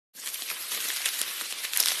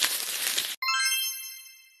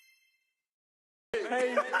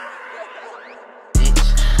Hey.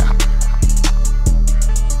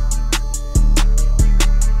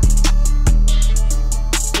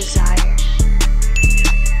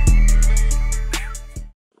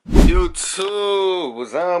 YouTube,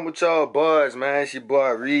 what's on with y'all boys, man? It's your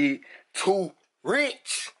boy Reed, Too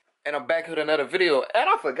Rich. And I'm back with another video. And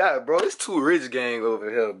I forgot, bro, it's Too Rich Gang over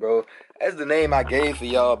here, bro. That's the name I gave for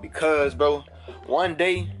y'all because, bro, one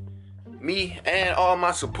day, me and all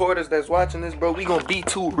my supporters that's watching this, bro, we gonna be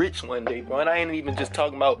too rich one day, bro. And I ain't even just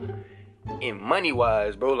talking about in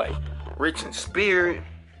money-wise, bro. Like, rich in spirit,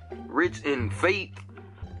 rich in faith,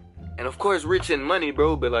 and of course, rich in money,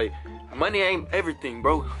 bro. But, like, money ain't everything,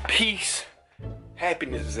 bro. Peace,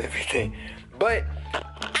 happiness is everything. But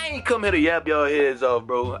I ain't come here to yap y'all heads off,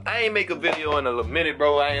 bro. I ain't make a video in a minute,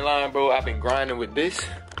 bro. I ain't lying, bro. I've been grinding with this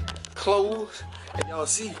clothes, and y'all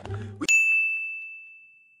see, we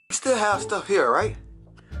still have stuff here, right?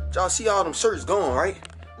 Y'all see all them shirts going, right?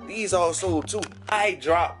 These all sold too. My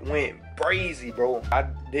drop went crazy, bro. I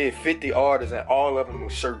did 50 orders and all of them were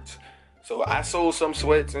shirts. So I sold some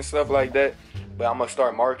sweats and stuff like that, but I'm gonna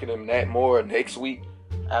start marketing that more next week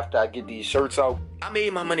after I get these shirts out. I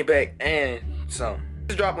made my money back and some.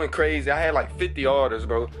 This drop went crazy. I had like 50 orders,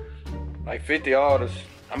 bro. Like 50 orders.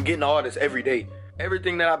 I'm getting orders every day.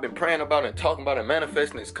 Everything that I've been praying about and talking about and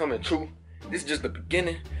manifesting is coming true. This is just the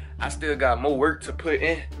beginning. I still got more work to put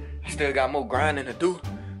in. I still got more grinding to do.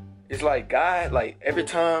 It's like God, like every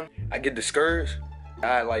time I get discouraged,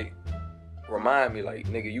 God like remind me like,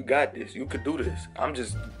 nigga, you got this. You could do this. I'm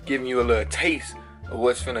just giving you a little taste of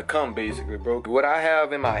what's finna come, basically, bro. What I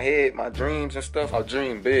have in my head, my dreams and stuff, I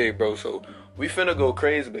dream big, bro. So we finna go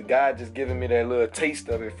crazy, but God just giving me that little taste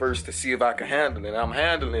of it first to see if I can handle it. I'm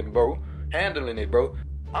handling it, bro. Handling it, bro.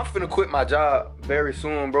 I'm finna quit my job very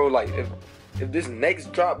soon, bro. Like, if this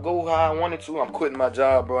next drop go how I want it to, I'm quitting my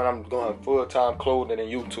job, bro, and I'm going full-time clothing and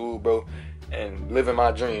YouTube, bro, and living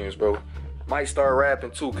my dreams, bro. Might start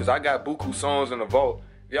rapping, too, because I got buku songs in the vault.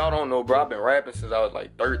 If y'all don't know, bro, I've been rapping since I was,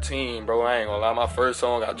 like, 13, bro. I ain't gonna lie. My first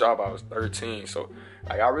song I dropped, I was 13, so,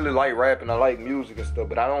 like, I really like rapping. I like music and stuff,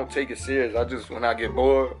 but I don't take it serious. I just, when I get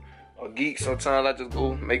bored or geek, sometimes I just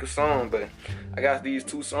go make a song, but I got these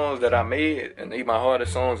 2 songs that I made, and they my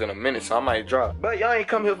hardest songs in a minute, so I might drop. But y'all ain't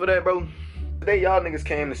come here for that, bro. Today, y'all niggas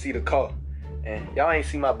came to see the car. And y'all ain't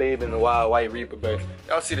see my baby in the Wild White Reaper, but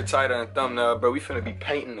y'all see the title and thumbnail, bro. We finna be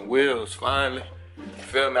painting the wheels, finally. You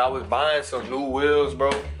feel me? I was buying some new wheels,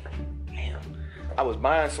 bro. Damn. I was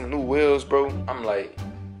buying some new wheels, bro. I'm like,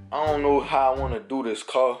 I don't know how I wanna do this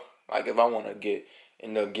car. Like, if I wanna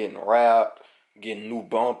end up getting wrapped, getting new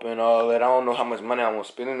bumper and all that. I don't know how much money I wanna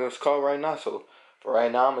spend in this car right now. So, for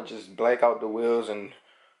right now, I'ma just black out the wheels and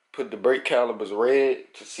put the brake calipers red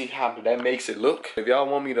to see how that makes it look. If y'all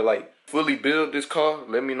want me to like fully build this car,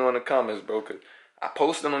 let me know in the comments, bro, cause I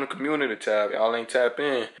posted on the community tab. Y'all ain't tap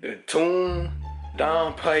in. The tune,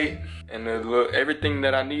 downpipe, and everything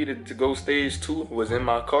that I needed to go stage 2 was in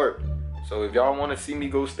my cart. So if y'all want to see me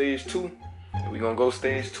go stage 2, we gonna go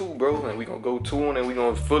stage 2, bro, and we gonna go tune and we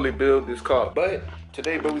gonna fully build this car. But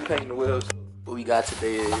today, bro, we painting the wheels. What we got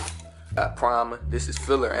today is primer. This is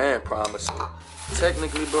filler and primer, so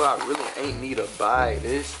technically, bro, I really ain't need to buy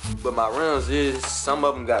this, but my rims is, some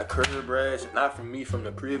of them got curb rash, not from me, from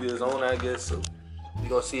the previous owner, I guess, so we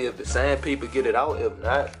gonna see if the sandpaper get it out. If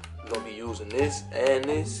not, we gonna be using this and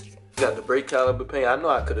this. Got the brake caliper paint. I know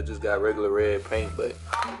I could have just got regular red paint, but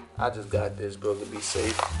I just got this, bro, to be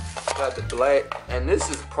safe. Got the black, and this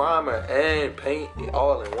is primer and paint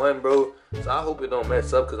all in one, bro, so I hope it don't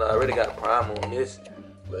mess up, because I already got primer on this,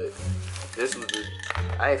 but this was the,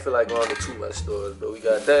 I ain't feel like going to too much stores, but we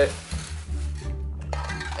got that.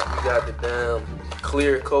 And we got the damn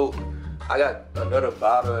clear coat. I got another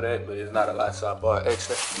bottle of that, but it's not a lot, so I bought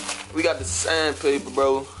extra. We got the sandpaper,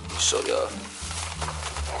 bro. Let me show y'all.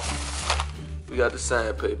 We got the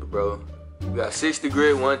sandpaper, bro. We got 60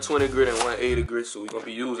 grit, 120 grit, and 180 grit, so we're gonna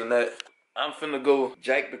be using that. I'm finna go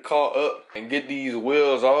jack the car up and get these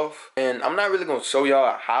wheels off. And I'm not really gonna show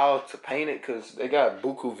y'all how to paint it, cause they got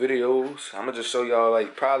buku videos. I'm gonna just show y'all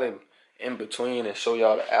like probably in between and show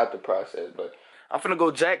y'all the after process. But I'm finna go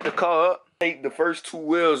jack the car up, take the first 2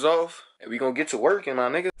 wheels off, and we gonna get to working, my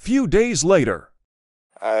nigga. Few days later.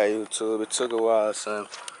 Alright, YouTube, it took a while, son.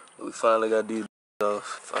 But we finally got these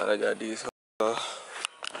off. Finally got these off.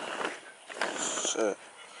 Shit.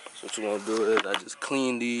 So what you gonna do is I just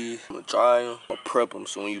clean these, I'm gonna dry them, I'm gonna prep them.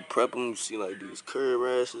 So when you prep them, you see like these curb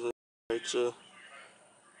rashes right here.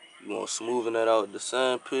 You want smoothing that out with the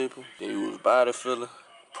sandpaper. Then you use body filler,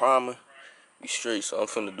 primer, you straight. So I'm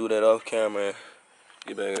finna do that off camera and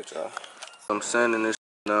get back at y'all. I'm sanding this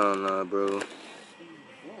down now, bro.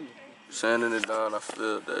 Sanding it down, I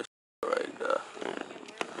feel that right there.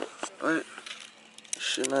 But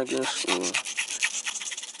shit not getting smooth.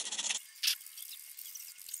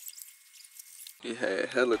 It had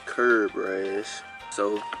hella curb rash,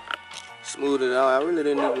 so smooth it out. I really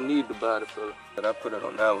didn't even need the body filler, but I put it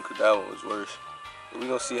on that one because that one was worse. But we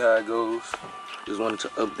gonna see how it goes. Just wanted to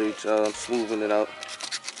update y'all. I'm smoothing it out.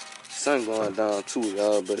 Sun going down too,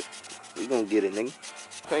 y'all, but we gonna get it, nigga.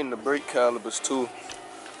 Painting the brake calipers too.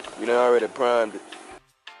 We done already primed it.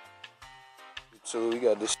 So we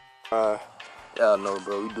got this y'all know,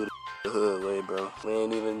 bro, we do the hood way, bro. We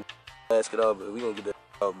ain't even mask it off, but we gonna get that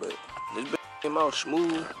out. But this bitch came out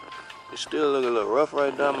smooth. It still look a little rough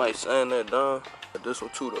right now. I might sand that down. But this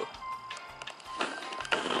one too, though.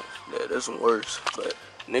 Yeah, this one worse. But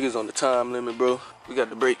niggas on the time limit, bro. We got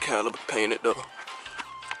the brake caliper painted, though.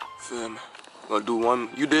 Feel me? Gonna do one.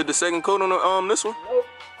 You did the second coat on the, this one? Nope.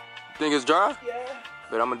 Think it's dry? Yeah.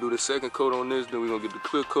 But I'm gonna do the second coat on this, then we gonna get the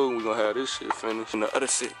clear coat, and we gonna have this shit finished. And the other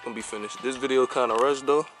shit gonna be finished. This video kinda rushed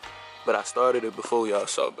though, but I started it before y'all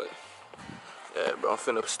saw, but yeah, bro, I'm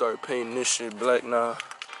finna start painting this shit black now.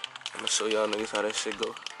 I'm gonna show y'all niggas how that shit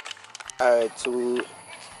go. Alright, so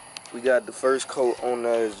we got the first coat on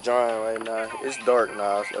there. It's drying right now. It's dark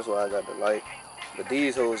now, so that's why I got the light. But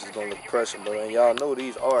these hoes is gonna look pressure, bro. And y'all know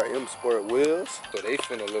these are M Sport wheels, so they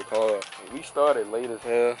finna look hard. We started late as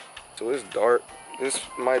hell, so it's dark. This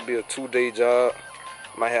might be a 2-day job.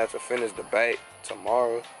 Might have to finish the back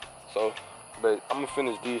tomorrow. So, but I'm gonna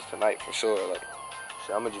finish these tonight for sure. Like,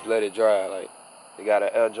 shit, I'm gonna just let it dry. Like, they got an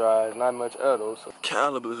air dry. It's not much air though. So,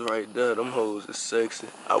 calibers right there. Them hoes is sexy.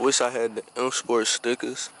 I wish I had the M Sport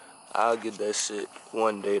stickers. I'll get that shit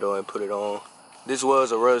one day though and put it on. This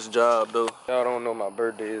was a rush job though. Y'all don't know my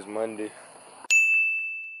birthday is Monday.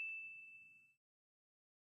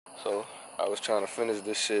 So, I was trying to finish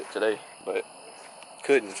this shit today, but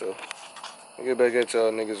couldn't, so I'll get back at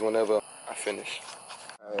y'all niggas whenever I finish.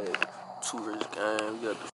 Alright, two rich gang, we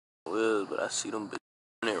got the wheels, but I see them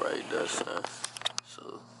bitches in it right there, son.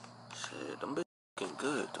 So, shit, them bitches looking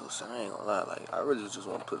good though, son. I ain't gonna lie, like, I really just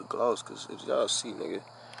want to put a gloss, cause if y'all see, nigga,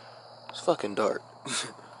 it's fucking dark.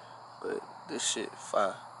 But this shit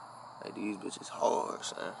fire. Like, these bitches hard,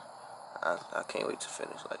 son. I can't wait to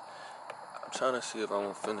finish, like, I'm trying to see if I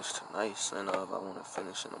want to finish tonight, son, or if I want to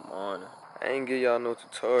finish in the morning. I ain't give y'all no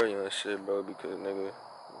tutorial and shit, bro, because, nigga,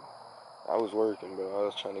 I was working, bro. I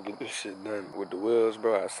was trying to get this shit done. With the wheels,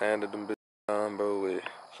 bro, I sanded them bitches down, bro, with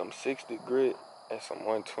some 60 grit and some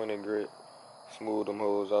 120 grit. Smooth them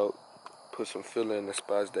hoes out. Put some filler in the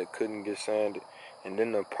spots that couldn't get sanded. And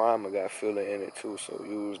then the primer got filler in it, too, so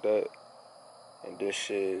use that. And this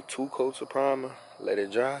shit, 2 coats of primer, let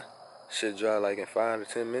it dry. Shit dry like in 5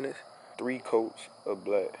 to 10 minutes. 3 coats of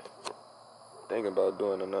black. Thinking about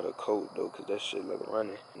doing another coat though, cause that shit look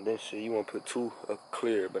running. And then shit, you wanna put 2 of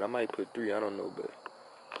clear, but I might put 3, I don't know, but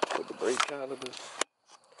with the brake calipers,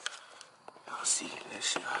 y'all see that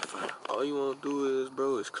shit hot fire. All you wanna do is,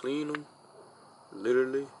 bro, is clean them,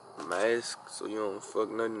 literally, mask, so you don't fuck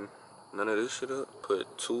none of this shit up.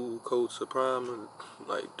 Put 2 coats of primer,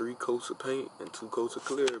 like 3 coats of paint, and 2 coats of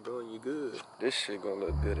clear, bro, and you good. This shit gonna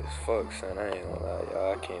look good as fuck, son. I ain't gonna lie,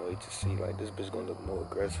 y'all. I can't wait to see, like, this bitch gonna look more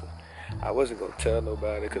aggressive. I wasn't gonna tell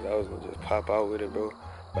nobody, cause I was gonna just pop out with it, bro.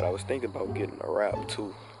 But I was thinking about getting a wrap,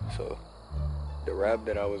 too. So, the wrap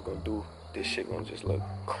that I was gonna do, this shit gonna just look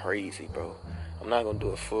crazy, bro. I'm not gonna do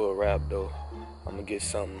a full wrap, though. I'm gonna get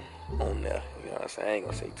something on there, you know what I'm saying? I ain't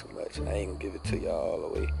gonna say too much. I ain't gonna give it to y'all all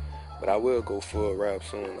the way. But I will go full wrap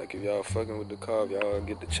soon. Like, if y'all fucking with the car, y'all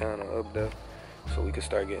get the channel up there so we can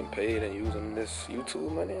start getting paid and using this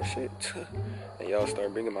YouTube money and shit. And y'all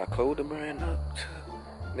start bringing my clothing brand up.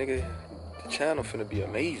 Nigga, the channel finna be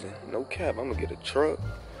amazing. No cap, I'm gonna get a truck.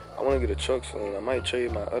 I wanna get a truck soon. I might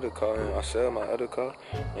trade my other car and I'll sell my other car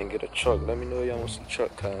and get a truck. Let me know if y'all want some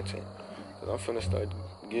truck content. Cause I'm finna start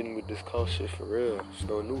getting with this car shit for real.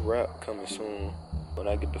 So a new rap coming soon. When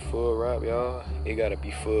I get the full rap, y'all, it gotta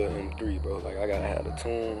be full M3, bro. Like, I gotta have the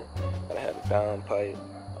tune, gotta have the downpipe.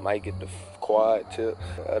 I might get the quad tips,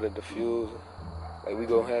 the other diffuser. Like, we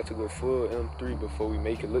gonna have to go full M3 before we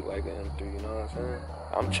make it look like an M3, you know what I'm saying?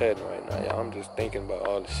 I'm chatting right now, y'all. I'm just thinking about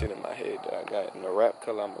all the shit in my head that I got. And the rap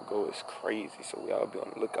color I'm gonna go is crazy, so y'all be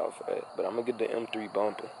on the lookout for that. But I'm gonna get the M3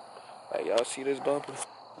 bumper. Like, y'all see this bumper?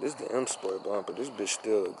 This is the M Sport bumper. This bitch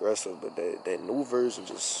still aggressive, but that new version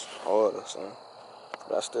just harder, son.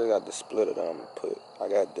 But I still got the splitter that I'm gonna put. I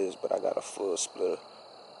got this, but I got a full splitter.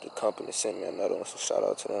 The company sent me another one, so shout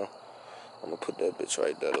out to them. I'm gonna put that bitch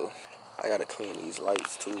right there, though. I gotta clean these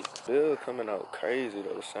lights, too. Still coming out crazy,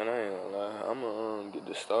 though, son. I ain't gonna lie. I'm gonna get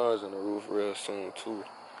the stars in the roof real soon, too.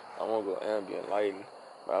 I wanna go ambient lighting.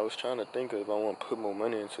 I was trying to think of if I want to put more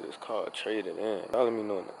money into this car or trade it in. Y'all let me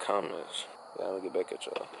know in the comments. Yeah, I'll get back at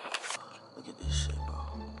y'all. Look at this shit, bro.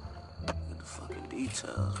 Look at the fucking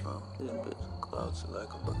details, bro. This bitch clouds like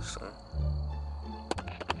a bucket, son.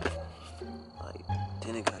 Like,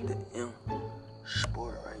 then it got the M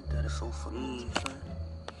Sport right there. That's so fucking son.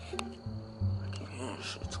 I keep hearing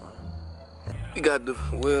shit, son. We got the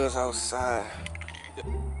wheels outside.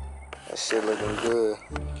 That shit looking good.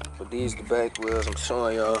 But these the back wheels I'm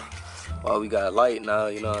showing y'all. While we got light now,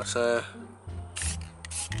 you know what I'm saying?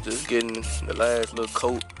 Just getting the last little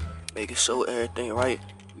coat, making sure everything right.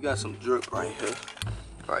 We got some drip right here.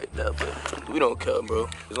 Right there, but we don't care, bro.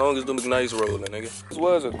 As long as them look nice rolling, nigga. This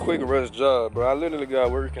was a quick rush job, bro. I literally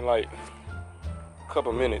got work in like a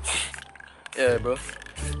couple minutes. Yeah, bro.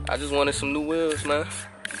 I just wanted some new wheels, man.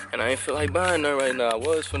 And I ain't feel like buying none right now. I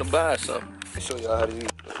was finna buy something. Let me show y'all how to use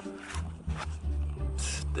it.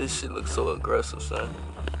 This shit looks so aggressive, son.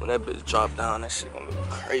 When that bitch drop down, that shit gonna look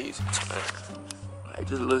crazy, man. Like,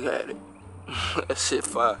 just look at it. That shit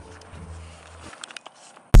fire.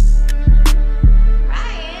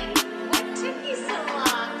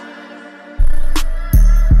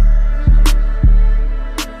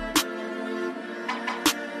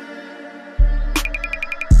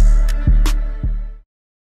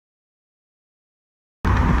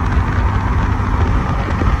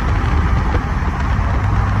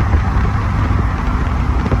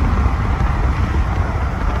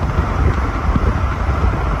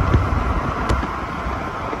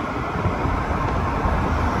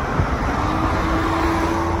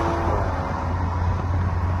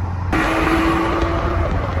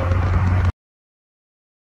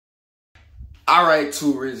 Alright,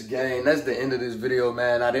 Too Rich Gang, that's the end of this video,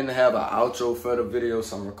 man. I didn't have an outro for the video,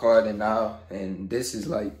 so I'm recording now. And this is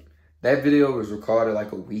like, that video was recorded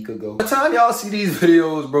like a week ago. By the time y'all see these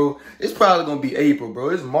videos, bro, it's probably gonna be April, bro.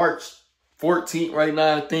 It's March 14th right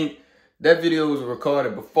now, I think. That video was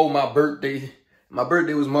recorded before my birthday. My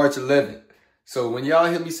birthday was March 11th. So when y'all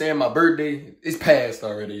hear me saying my birthday, it's past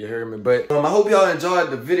already, you heard me? But I hope y'all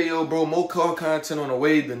enjoyed the video, bro. More car content on the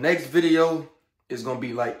way. The next video is gonna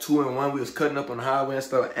be like 2-in-1. We was cutting up on the highway and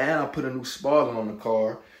stuff, and I put a new spoiler on the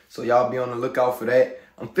car, so y'all be on the lookout for that.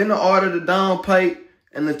 I'm finna order the downpipe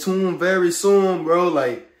and the tune very soon, bro.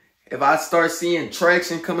 Like, if I start seeing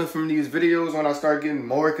traction coming from these videos, when I start getting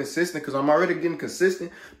more consistent, because I'm already getting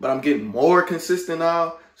consistent, but I'm getting more consistent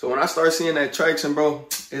now. So when I start seeing that traction, bro,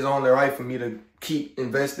 it's only right for me to keep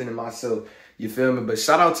investing in myself. You feel me? But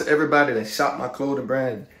shout out to everybody that shop my clothing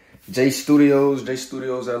brand. J Studios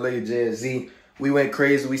LA, JZ. We went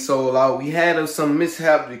crazy. We sold out. We had some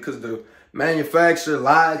mishaps because the manufacturer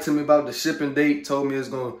lied to me about the shipping date, told me it's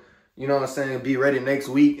going to, you know what I'm saying, be ready next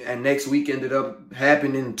week. And next week ended up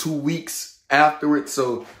happening 2 weeks afterwards.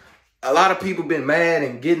 So a lot of people been mad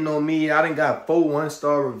and getting on me. I done got 4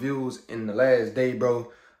 1-star reviews in the last day,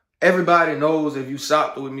 bro. Everybody knows, if you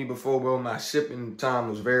shopped with me before, bro, my shipping time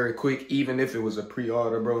was very quick, even if it was a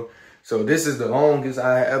pre-order, bro. So this is the longest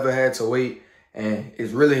I ever had to wait. And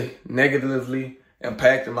it's really negatively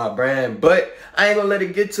impacting my brand. But I ain't gonna let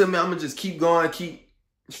it get to me. I'm gonna just keep going, keep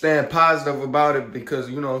staying positive about it, because,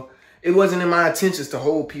 you know, it wasn't in my intentions to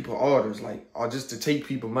hold people orders, like, or just to take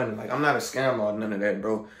people money. Like, I'm not a scammer or none of that,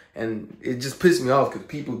 bro. And it just pissed me off because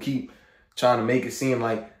people keep trying to make it seem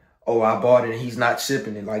like, oh, I bought it and he's not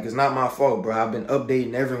shipping it. Like, it's not my fault, bro. I've been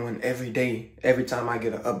updating everyone every day, every time I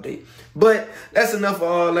get an update. But that's enough of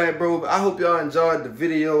all that, bro. I hope y'all enjoyed the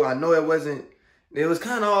video. I know it was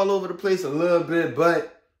kind of all over the place a little bit,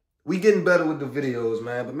 but we getting better with the videos,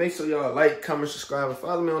 man. But make sure y'all like, comment, subscribe, and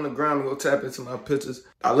follow me on the ground and go tap into my pictures.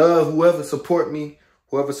 I love whoever supported me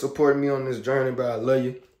on this journey, bro. I love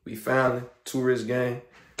you. We found it. Too Rich Gang.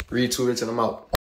 Read Too Rich and I'm out.